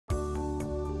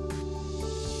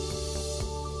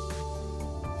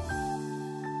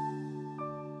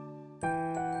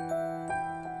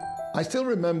I still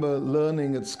remember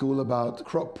learning at school about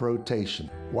crop rotation.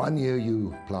 One year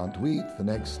you plant wheat, the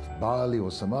next barley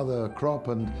or some other crop,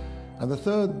 and the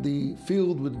third the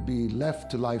field would be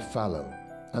left to lie fallow,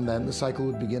 and then the cycle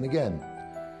would begin again.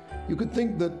 You could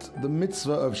think that the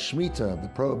mitzvah of Shemitah, the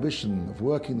prohibition of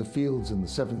working the fields in the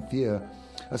seventh year,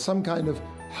 as some kind of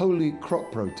holy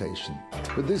crop rotation,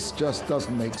 but this just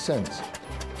doesn't make sense.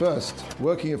 First,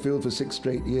 working a field for 6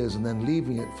 straight years and then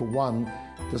leaving it for one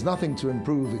does nothing to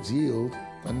improve its yield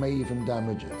and may even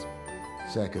damage it.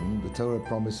 Second, the Torah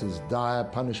promises dire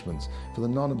punishments for the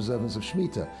non-observance of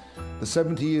Shemitah. The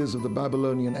 70 years of the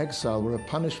Babylonian exile were a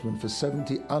punishment for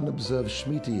 70 unobserved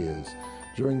Shemitah years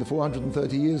during the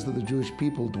 430 years that the Jewish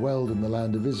people dwelled in the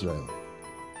land of Israel.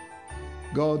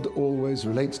 God always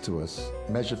relates to us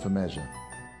measure for measure.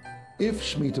 If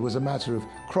Shemitah was a matter of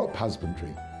crop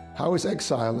husbandry, how is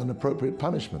exile an appropriate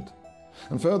punishment?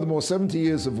 And furthermore, 70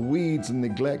 years of weeds and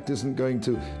neglect isn't going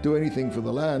to do anything for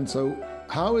the land, so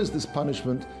how is this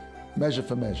punishment measure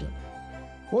for measure?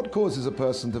 What causes a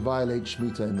person to violate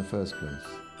Shemitah in the first place?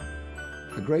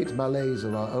 The great malaise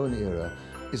of our own era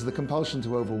is the compulsion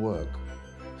to overwork.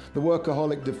 The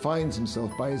workaholic defines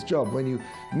himself by his job. When you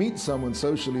meet someone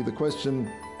socially, the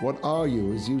question, "What are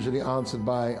you?" is usually answered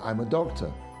by, "I'm a doctor,"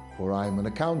 or "I'm an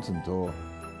accountant," or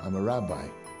 "I'm a rabbi."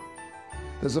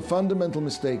 There's a fundamental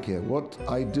mistake here. What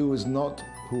I do is not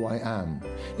who I am.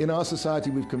 In our society,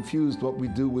 we've confused what we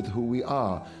do with who we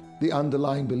are. The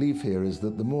underlying belief here is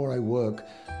that the more I work,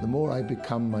 the more I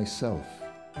become myself.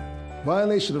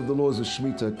 Violation of the laws of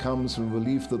Shemitah comes from a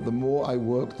belief that the more I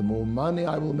work, the more money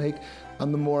I will make,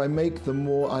 and the more I make, the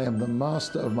more I am the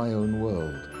master of my own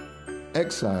world.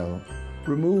 Exile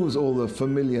removes all the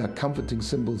familiar, comforting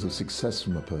symbols of success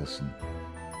from a person.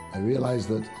 I realize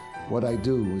that what I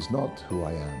do is not who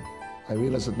I am. I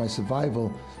realize that my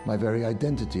survival, my very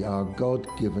identity, are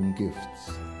God-given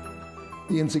gifts.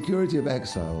 The insecurity of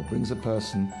exile brings a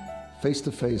person face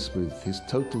to face with his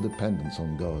total dependence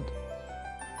on God.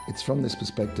 It's from this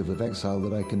perspective of exile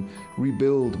that I can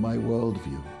rebuild my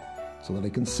worldview, so that I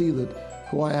can see that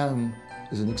who I am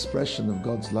is an expression of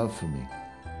God's love for me.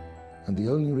 And the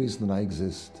only reason that I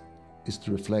exist is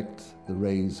to reflect the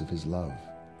rays of His love.